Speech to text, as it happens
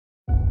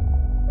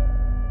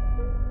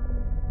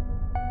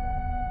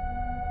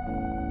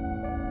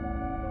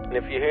And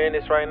if you're hearing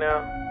this right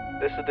now,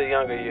 this is the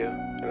younger you,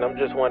 and I'm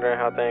just wondering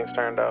how things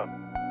turned out.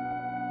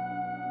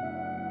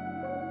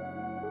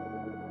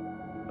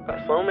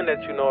 Assuming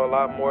that you know a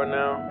lot more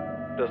now,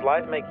 does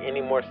life make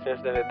any more sense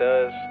than it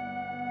does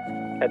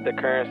at the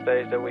current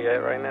stage that we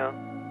at right now?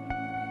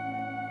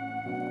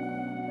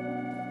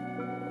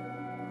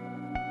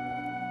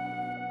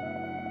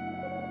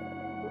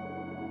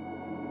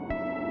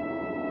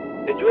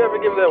 Did you ever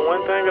give that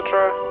one thing a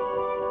try?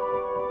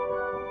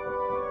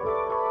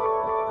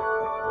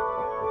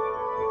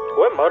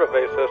 What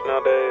motivates us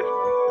nowadays?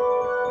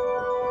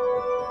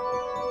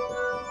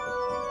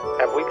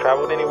 Have we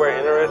traveled anywhere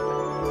interesting?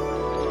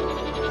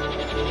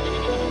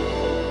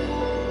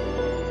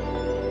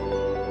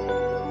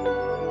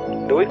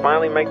 Do we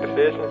finally make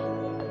decisions?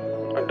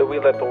 Or do we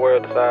let the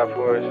world decide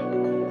for us?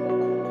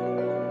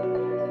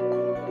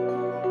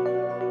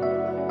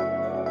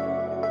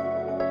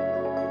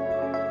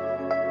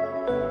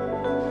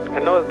 I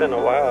know it's been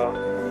a while.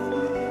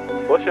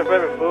 What's your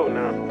favorite food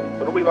now?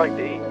 What do we like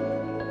to eat?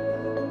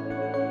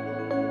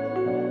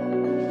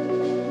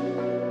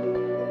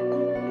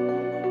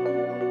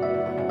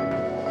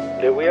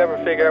 Did we ever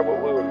figure out what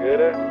we were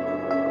good at?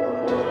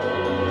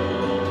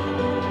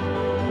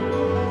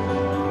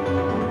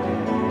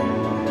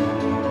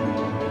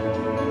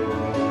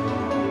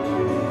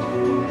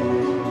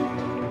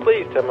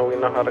 Please tell me we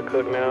know how to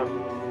cook now.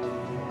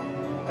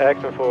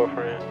 Asking for a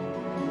friend.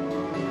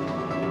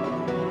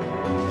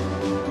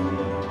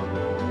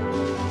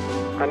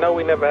 I know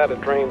we never had a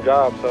dream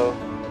job, so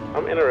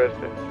I'm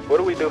interested. What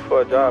do we do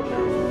for a job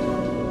now?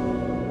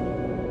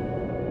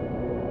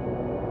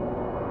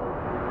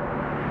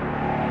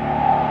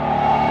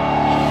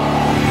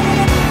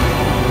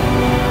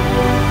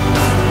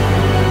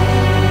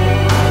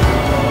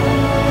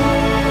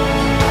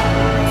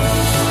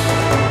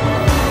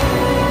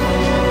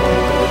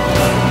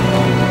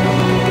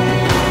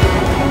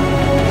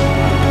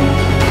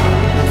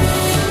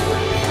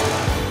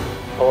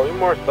 Are we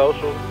more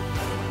social?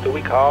 Do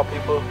we call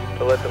people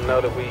to let them know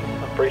that we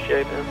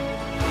appreciate them?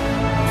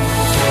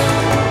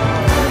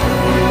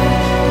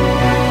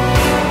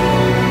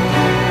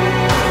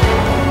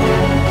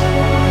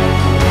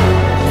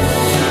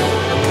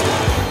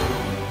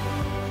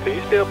 Do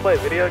you still play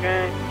video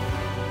games?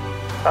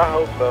 I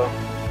hope so.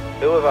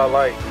 It was our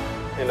light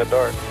in the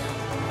dark.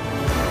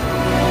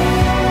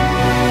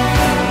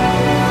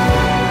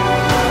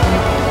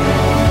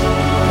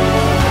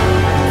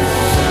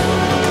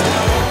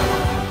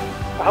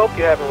 I hope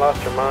you haven't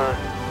lost your mind,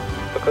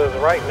 because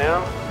right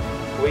now,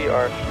 we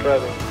are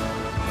struggling.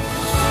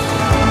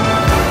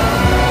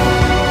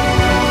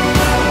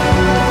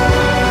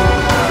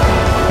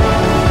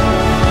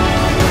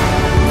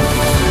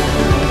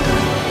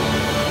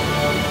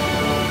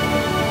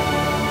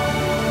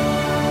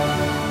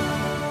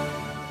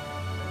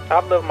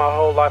 I've lived my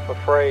whole life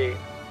afraid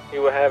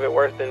you would have it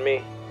worse than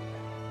me.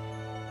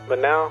 But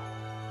now,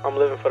 I'm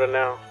living for the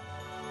now.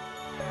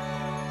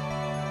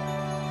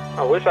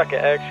 I wish I could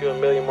ask you a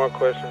million more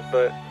questions,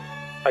 but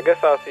I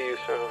guess I'll see you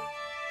soon.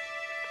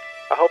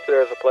 I hope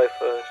there is a place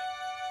for us.